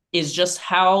is just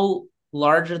how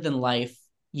larger than life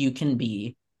you can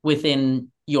be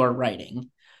within your writing.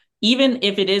 Even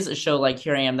if it is a show like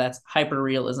Here I Am that's hyper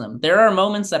realism, there are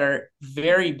moments that are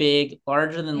very big,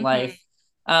 larger than life.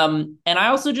 And I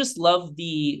also just love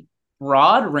the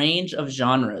broad range of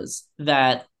genres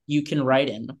that you can write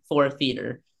in for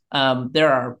theater.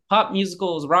 There are pop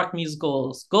musicals, rock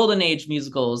musicals, golden age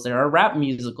musicals. There are rap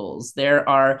musicals. There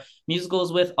are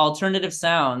musicals with alternative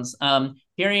sounds.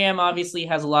 Here I Am obviously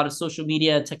has a lot of social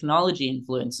media technology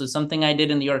influence. So something I did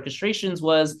in the orchestrations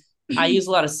was I use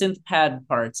a lot of synth pad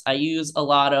parts. I use a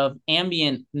lot of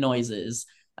ambient noises.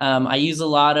 I use a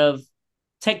lot of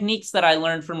techniques that I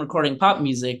learned from recording pop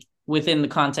music within the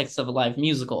context of a live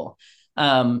musical.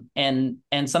 And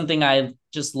something I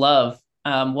just love.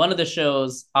 One of the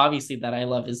shows, obviously, that I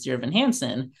love is Dear Evan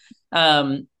Hansen.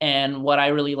 And what I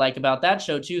really like about that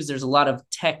show, too, is there's a lot of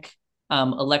tech,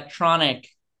 electronic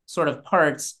sort of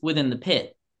parts within the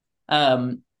pit.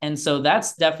 And so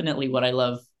that's definitely what I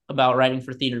love about writing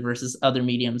for theater versus other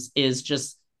mediums, is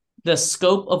just the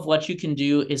scope of what you can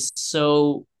do is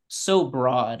so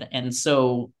broad and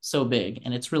so big,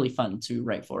 and it's really fun to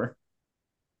write for.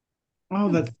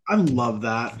 Oh, I love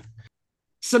that.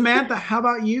 Samantha, how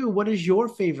about you? What is your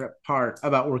favorite part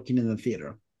about working in the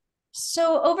theater?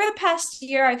 So over the past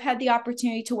year, I've had the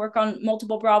opportunity to work on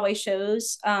multiple Broadway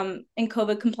shows in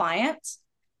COVID compliance.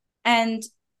 And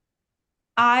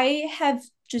I have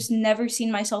just never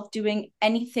seen myself doing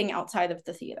anything outside of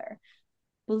the theater.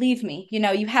 Believe me,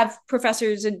 you have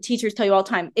professors and teachers tell you all the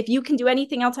time, if you can do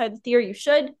anything outside the theater, you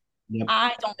should. Yep.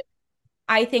 I don't.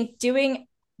 I think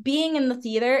being in the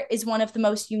theater is one of the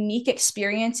most unique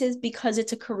experiences because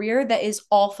it's a career that is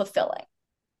all fulfilling.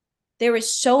 There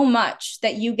is so much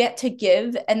that you get to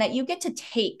give and that you get to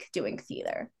take doing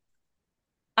theater.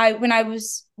 When I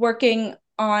was working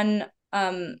on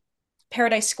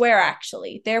Paradise Square,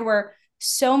 actually, there were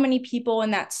so many people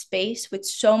in that space with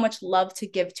so much love to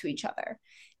give to each other.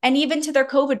 And even to their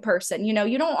COVID person, you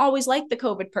don't always like the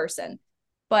COVID person,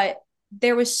 but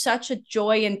there was such a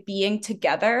joy in being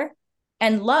together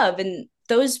and love. And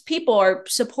those people are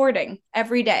supporting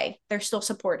every day. They're still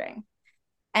supporting.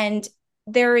 And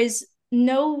there is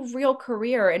no real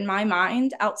career in my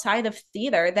mind outside of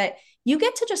theater that you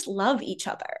get to just love each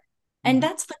other. And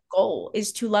that's the goal,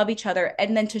 is to love each other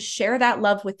and then to share that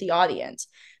love with the audience.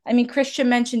 I mean, Christian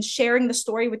mentioned sharing the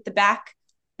story with the back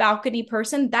balcony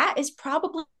person. That is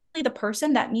probably the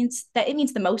person that it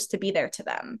means the most to be there to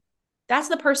them. That's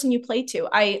the person you play to.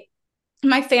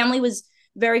 My family was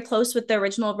very close with the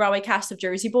original Broadway cast of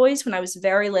Jersey Boys when I was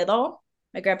very little.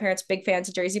 My grandparents, big fans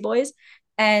of Jersey Boys.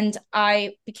 And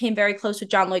I became very close with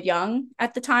John Lloyd Young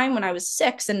at the time when I was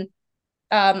 6. And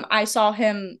I saw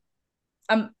him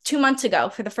 2 months ago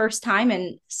for the first time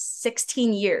in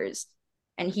 16 years.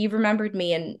 And he remembered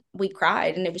me and we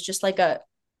cried. And it was just like a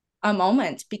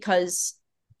moment, because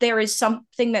there is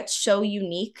something that's so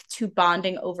unique to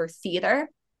bonding over theater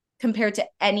compared to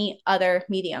any other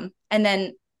medium. And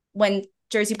then when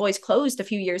Jersey Boys closed a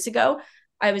few years ago,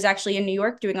 I was actually in New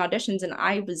York doing auditions, and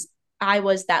I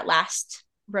was that last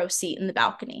row seat in the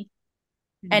balcony.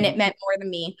 And it meant more to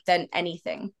me than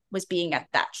anything was being at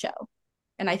that show.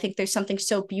 And I think there's something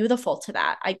so beautiful to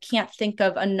that. I can't think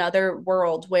of another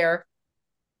world where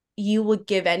you would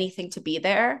give anything to be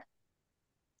there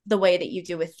the way that you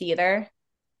do with theater.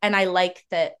 And I like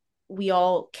that we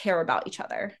all care about each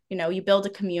other. You build a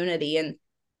community and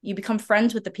you become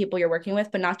friends with the people you're working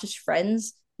with, but not just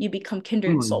friends. You become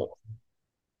kindred souls.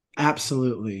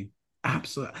 Absolutely.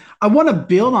 Absolutely. I want to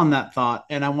build on that thought,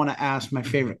 and I want to ask my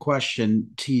favorite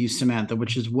question to you, Samantha,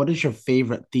 which is, what is your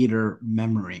favorite theater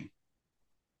memory?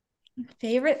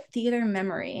 Favorite theater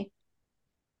memory?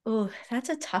 Oh, that's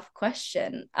a tough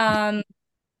question.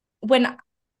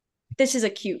 This is a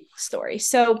cute story.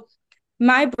 So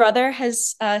my brother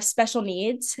has special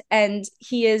needs, and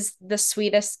he is the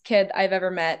sweetest kid I've ever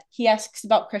met. He asks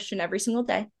about Christian every single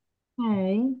day.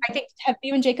 Oh. I think, have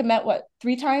you and Jacob met,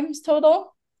 3 times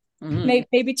total?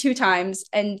 Maybe 2 times.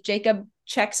 And Jacob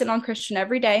checks in on Christian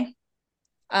every day,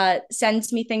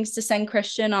 sends me things to send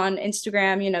Christian on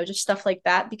Instagram, just stuff like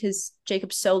that, because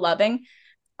Jacob's so loving.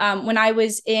 When I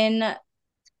was in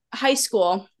high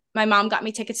school, my mom got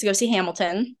me tickets to go see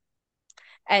Hamilton.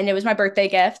 And it was my birthday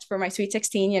gift for my Sweet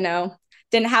 16,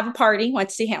 didn't have a party, went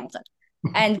to see Hamilton.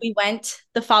 And we went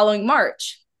the following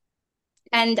March.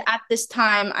 And at this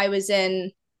time, I was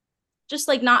in just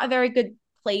like not a very good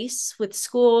place with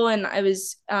school, and I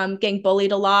was getting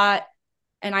bullied a lot.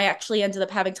 And I actually ended up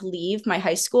having to leave my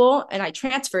high school, and I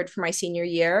transferred for my senior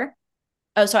year.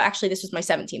 Oh, so actually, this was my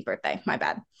 17th birthday. My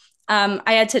bad.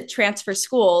 I had to transfer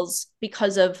schools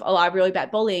because of a lot of really bad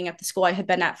bullying at the school I had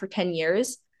been at for 10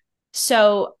 years.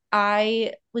 So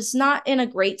I was not in a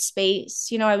great space.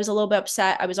 You know, I was a little bit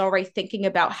upset. I was already thinking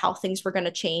about how things were going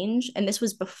to change. And this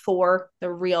was before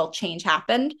the real change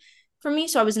happened for me.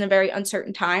 So I was in a very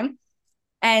uncertain time.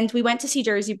 And we went to see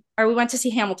we went to see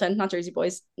Hamilton, not Jersey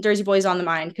Boys. Jersey Boys on the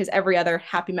mind, because every other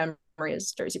happy memory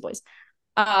is Jersey Boys.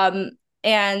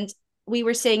 And we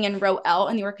were sitting in row L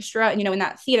in the orchestra. And, you know, in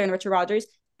that theater in Richard Rodgers,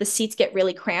 the seats get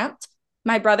really cramped.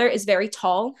 My brother is very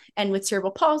tall, and with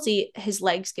cerebral palsy, his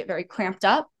legs get very cramped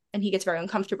up and he gets very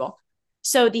uncomfortable.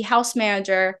 So the house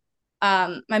manager,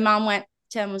 my mom went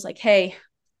to him and was like, hey,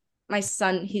 my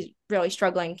son, he's really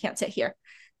struggling, can't sit here.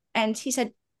 And he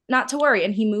said, not to worry.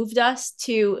 And he moved us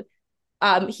to,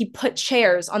 he put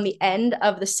chairs on the end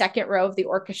of the second row of the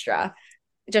orchestra,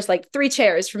 just like 3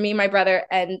 chairs for me, my brother,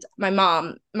 and my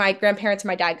mom. My grandparents and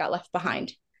my dad got left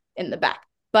behind in the back.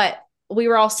 But we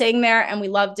were all sitting there and we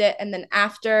loved it. And then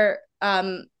after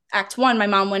Act 1, my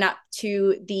mom went up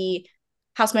to the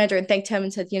house manager and thanked him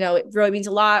and said, you know, it really means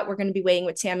a lot. We're going to be waiting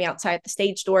with Sammy outside the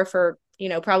stage door for, you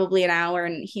know, probably an hour.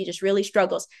 And he just really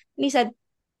struggles. And he said,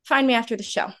 find me after the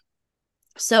show.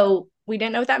 So we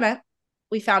didn't know what that meant.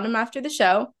 We found him after the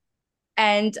show.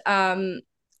 And I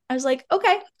was like,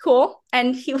 okay, cool.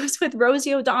 And he was with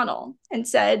Rosie O'Donnell and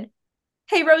said,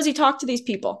 hey, Rosie, talk to these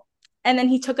people. And then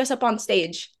he took us up on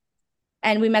stage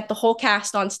and we met the whole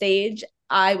cast on stage.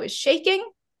 I was shaking.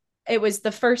 It was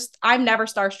the first, I'm never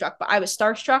starstruck, but I was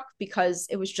starstruck because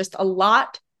it was just a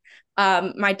lot.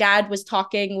 My dad was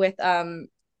talking with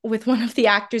one of the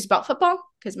actors about football,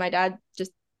 because my dad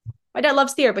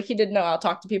loves theater, but he didn't know how to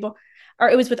talk to people. Or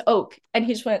it was with Oak, and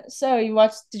he just went, so did you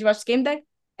watch Game Day?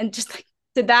 And just like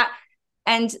did that.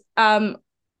 And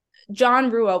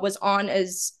John Rua was on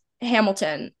as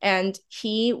Hamilton, and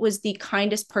he was the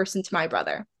kindest person to my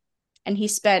brother. And he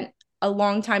spent a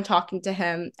long time talking to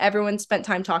him. Everyone spent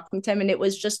time talking to him, and it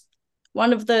was just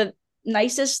one of the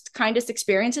nicest, kindest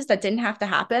experiences that didn't have to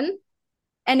happen.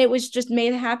 And it was just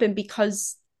made happen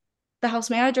because the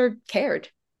house manager cared.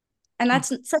 And that's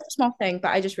such a small thing, but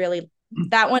I just really,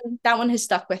 that one has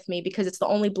stuck with me because it's the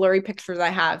only blurry pictures I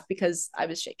have because I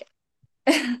was shaking.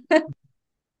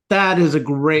 That is a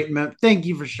great thank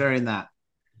you for sharing that.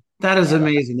 That is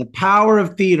amazing. The power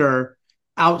of theater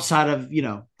outside of, you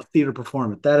know, a theater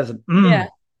performance. That is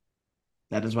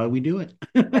that is why we do it.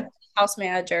 House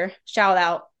manager, shout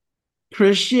out.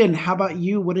 Christian, how about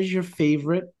you? What is your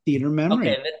favorite theater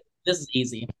memory? Okay, this is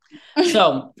easy.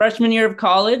 So freshman year of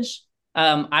college,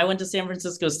 I went to San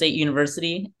Francisco State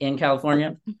University in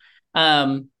California.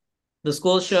 The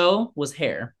school show was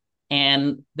Hair.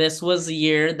 And this was the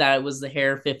year that it was the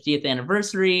Hair 50th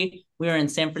anniversary. We were in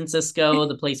San Francisco,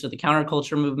 the place where the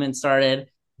counterculture movement started.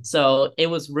 So it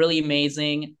was really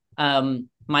amazing.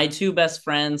 My 2 best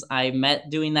friends I met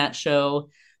doing that show.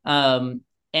 And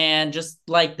just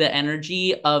like the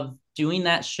energy of doing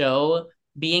that show,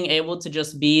 being able to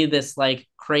just be this like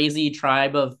crazy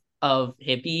tribe of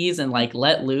hippies and like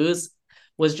let loose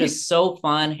was just so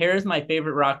fun. Hair is my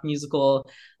favorite rock musical.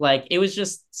 Like, it was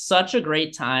just such a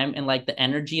great time, and like the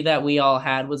energy that we all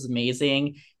had was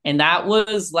amazing. And that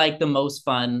was like the most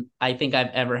fun I think I've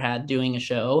ever had doing a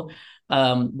show,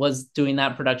 was doing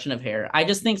that production of Hair. I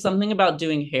just think something about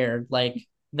doing Hair, like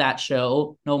that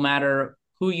show, no matter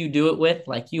who you do it with,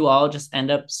 like you all just end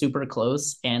up super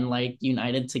close and like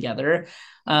united together.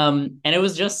 And it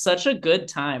was just such a good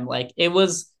time. Like, it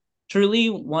was truly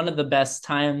one of the best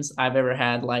times I've ever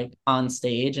had, like on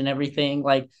stage and everything.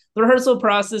 Like the rehearsal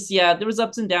process, yeah, there was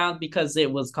ups and downs because it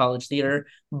was college theater,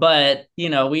 but you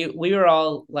know, we were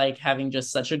all like having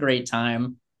just such a great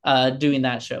time doing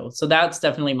that show. So that's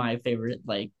definitely my favorite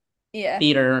like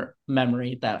theater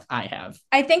memory that I have.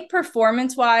 I think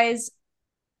performance wise,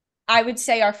 I would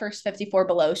say our first 54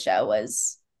 Below show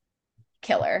was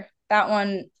killer. That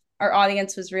one, our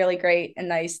audience was really great and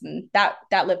nice, and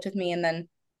that lived with me. And then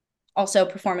also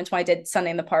performance when I did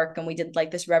Sunday in the Park, and we did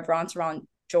like this reverence around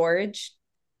George.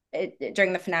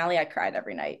 During the finale, I cried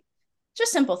every night.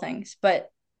 Just simple things, but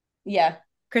yeah,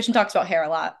 Christian talks about Hair a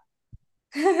lot.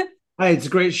 Hey, it's a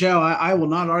great show. I will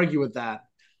not argue with that.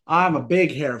 I'm a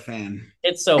big Hair fan.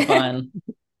 It's so fun.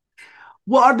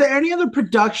 Well, are there any other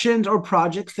productions or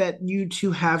projects that you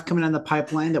 2 have coming down the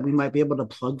pipeline that we might be able to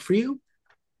plug for you?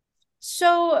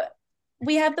 So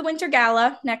we have the Winter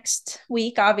Gala next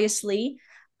week, obviously.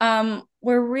 We're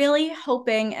really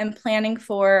hoping and planning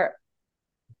for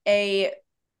a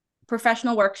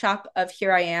professional workshop of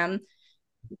Here I Am,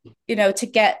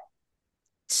 to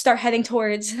start heading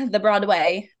towards the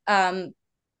Broadway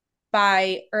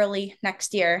by early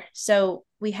next year. So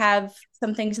we have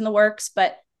some things in the works,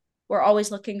 but we're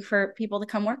always looking for people to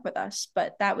come work with us.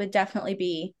 But that would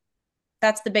definitely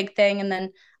that's the big thing. And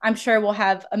then I'm sure we'll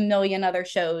have a million other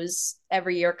shows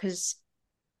every year because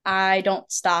I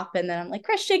don't stop. And then I'm like,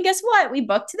 Christian, guess what? We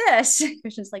booked this.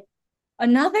 Christian's like,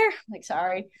 another? I'm like,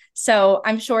 sorry. So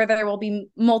I'm sure there will be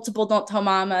multiple Don't Tell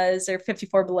Mamas or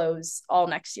 54 Belows all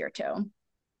next year too.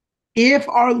 If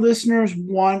our listeners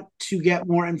want to get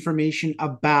more information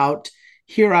about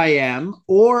Here I Am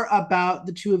or about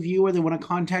the two of you, or they want to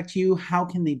contact you, how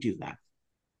can they do that?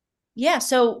 Yeah,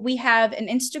 so we have an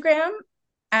Instagram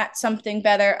at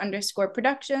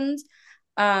somethingbetter_productions.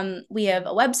 We have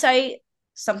a website,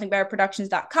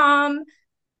 somethingbetterproductions.com.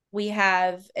 We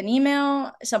have an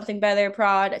email,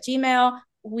 somethingbetterprod@gmail.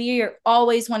 We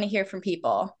always want to hear from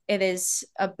people. It is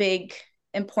a big,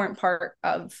 important part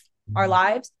of our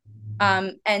lives.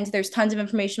 And there's tons of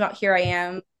information about Here I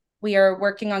Am. We are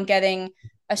working on getting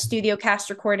a studio cast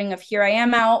recording of Here I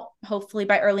Am out, hopefully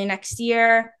by early next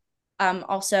year.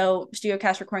 Also, studio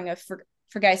cast recording of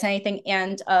Forget I Said Anything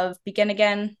and of Begin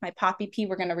Again, my pop EP.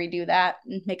 We're going to redo that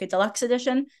and make a deluxe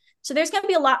edition. So there's going to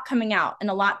be a lot coming out and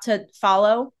a lot to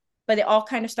follow, but it all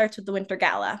kind of starts with the Winter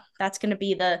Gala. That's going to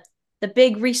be the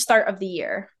big restart of the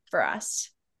year for us.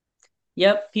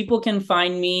 Yep, people can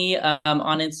find me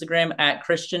on Instagram at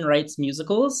Christian Writes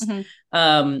Musicals. Mhm.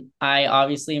 I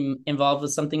obviously am involved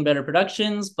with Something Better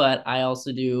Productions, but I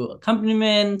also do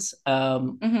accompaniment,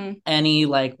 any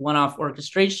like one-off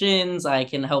orchestrations. I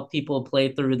can help people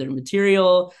play through their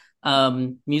material,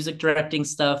 music directing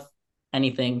stuff,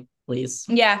 anything, please.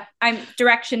 Yeah, I'm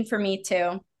direction for me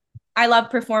too. I love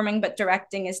performing, but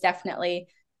directing is definitely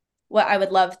what I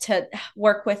would love to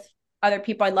work with other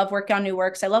people. I love working on new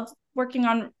works. I love working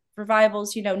on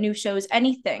revivals, new shows,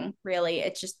 anything really.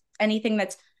 It's just anything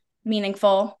that's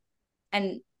meaningful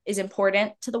and is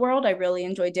important to the world. I really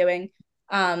enjoy doing.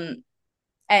 And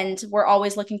we're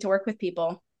always looking to work with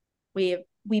people. We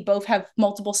both have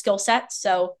multiple skill sets,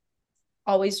 so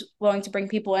always willing to bring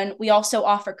people in. We also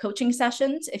offer coaching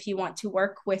sessions if you want to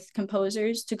work with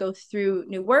composers to go through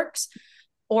new works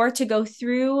or to go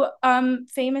through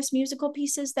famous musical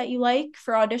pieces that you like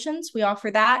for auditions. We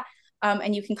offer that.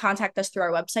 And you can contact us through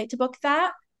our website to book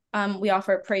that. We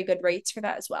offer pretty good rates for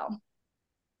that as well.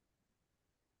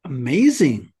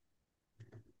 Amazing.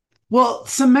 Well,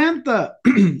 Samantha,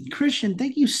 Christian,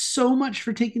 thank you so much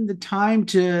for taking the time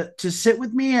to sit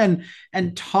with me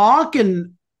and talk.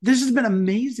 And this has been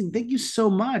amazing. Thank you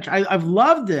so much. I've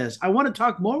loved this. I want to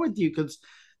talk more with you because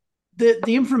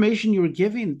the information you were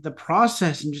giving, the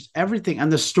process and just everything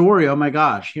and the story. Oh my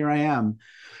gosh, here I am.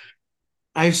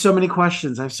 I have so many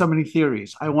questions. I have so many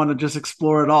theories. I want to just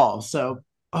explore it all. So,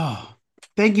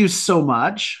 thank you so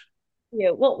much.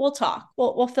 Yeah, we'll talk.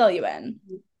 We'll fill you in.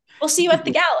 We'll see you at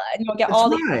the gala, and you'll get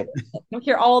you'll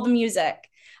hear all the music,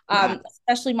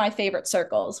 especially my favorite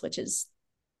circles, which is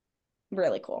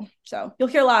really cool. So you'll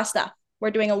hear a lot of stuff.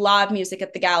 We're doing a lot of music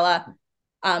at the gala.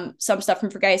 Some stuff from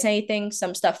Forget I Said Anything,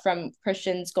 some stuff from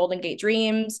Christian's Golden Gate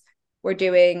Dreams. We're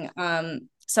doing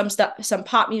some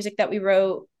pop music that we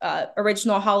wrote,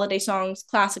 original holiday songs,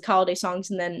 classic holiday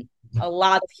songs, and then a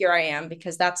lot of Here I Am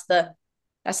because that's the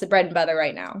bread and butter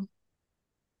right now.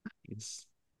 Nice.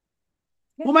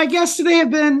 Well, my guests today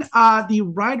have been the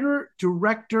writer,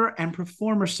 director, and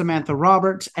performer Samantha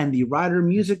Roberts and the writer,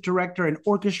 music director, and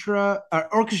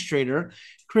orchestrator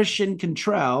Christian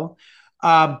Cantrell,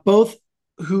 both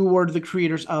who were the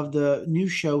creators of the new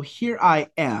show Here I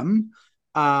Am.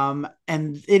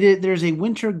 And there's a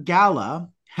winter gala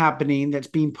happening that's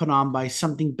being put on by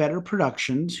Something Better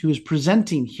Productions, who is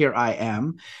presenting Here I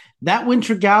Am. That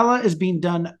winter gala is being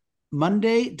done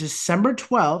Monday, December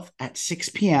 12th at 6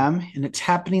 p.m. and it's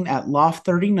happening at Loft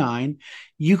 39.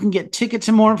 You can get tickets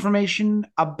and more information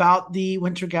about the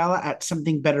winter gala at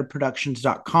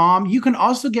somethingbetterproductions.com. You can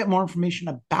also get more information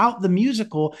about the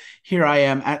musical Here I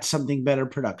Am at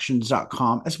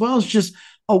somethingbetterproductions.com, as well as just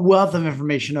a wealth of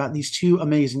information about these two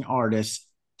amazing artists.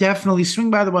 Definitely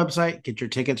swing by the website, get your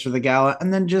tickets for the gala,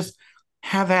 and then just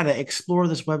have at it. Explore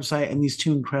this website and these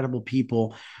two incredible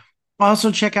people.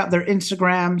 Also, check out their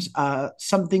Instagrams,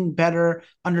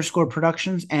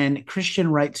 somethingbetter_productions and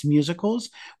Christian Writes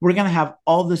Musicals. We're going to have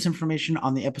all this information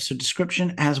on the episode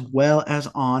description as well as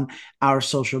on our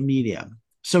social media.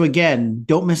 So again,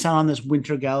 don't miss out on this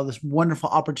winter gala, this wonderful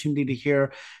opportunity to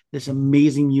hear this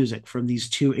amazing music from these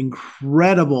two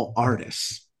incredible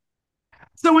artists.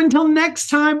 So until next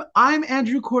time, I'm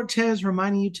Andrew Cortez,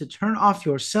 reminding you to turn off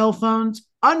your cell phones,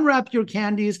 unwrap your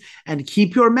candies, and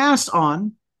keep your mask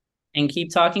on. And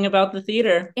keep talking about the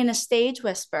theater. In a stage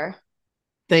whisper.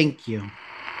 Thank you. Two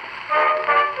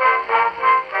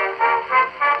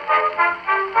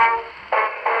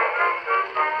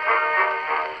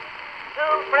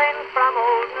friends from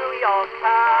old New York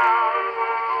town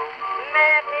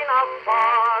met in a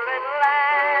foreign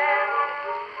land.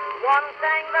 One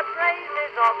sang the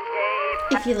praises of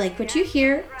Cape. If you like what you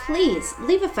hear, please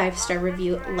leave a 5-star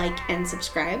review, like, and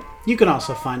subscribe. You can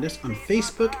also find us on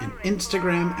Facebook and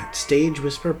Instagram at Stage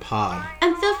Whisper Pod.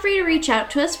 And feel free to reach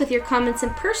out to us with your comments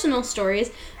and personal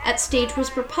stories at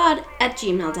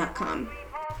stagewhisperpod@gmail.com.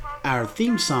 Our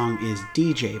theme song is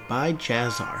DJ by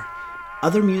Jazzar.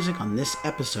 Other music on this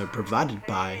episode provided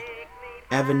by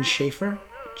Evan Schaefer,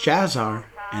 Jazzar,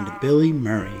 and Billy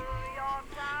Murray.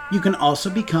 You can also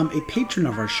become a patron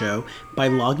of our show by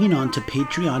logging on to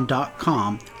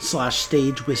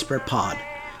patreon.com/stagewhisperpod.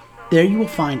 There you will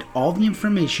find all the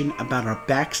information about our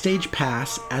backstage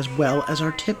pass as well as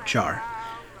our tip jar.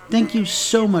 Thank you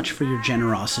so much for your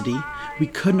generosity. We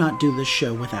could not do this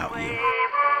show without you.